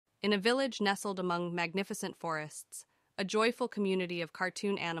In a village nestled among magnificent forests, a joyful community of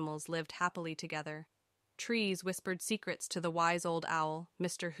cartoon animals lived happily together. Trees whispered secrets to the wise old owl,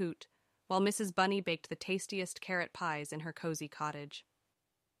 Mr. Hoot, while Mrs. Bunny baked the tastiest carrot pies in her cozy cottage.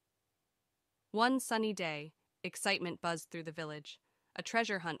 One sunny day, excitement buzzed through the village. A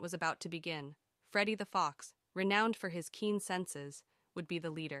treasure hunt was about to begin. Freddie the Fox, renowned for his keen senses, would be the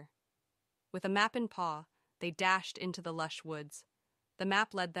leader. With a map in paw, they dashed into the lush woods. The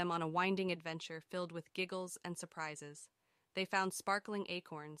map led them on a winding adventure filled with giggles and surprises. They found sparkling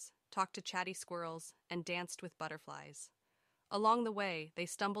acorns, talked to chatty squirrels, and danced with butterflies. Along the way, they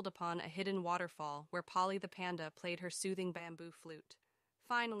stumbled upon a hidden waterfall where Polly the panda played her soothing bamboo flute.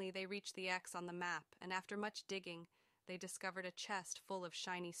 Finally, they reached the X on the map, and after much digging, they discovered a chest full of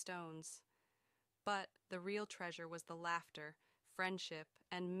shiny stones. But the real treasure was the laughter, friendship,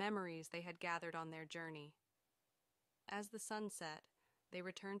 and memories they had gathered on their journey. As the sun set, they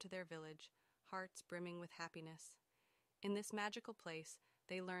returned to their village, hearts brimming with happiness. In this magical place,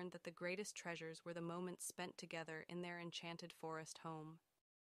 they learned that the greatest treasures were the moments spent together in their enchanted forest home.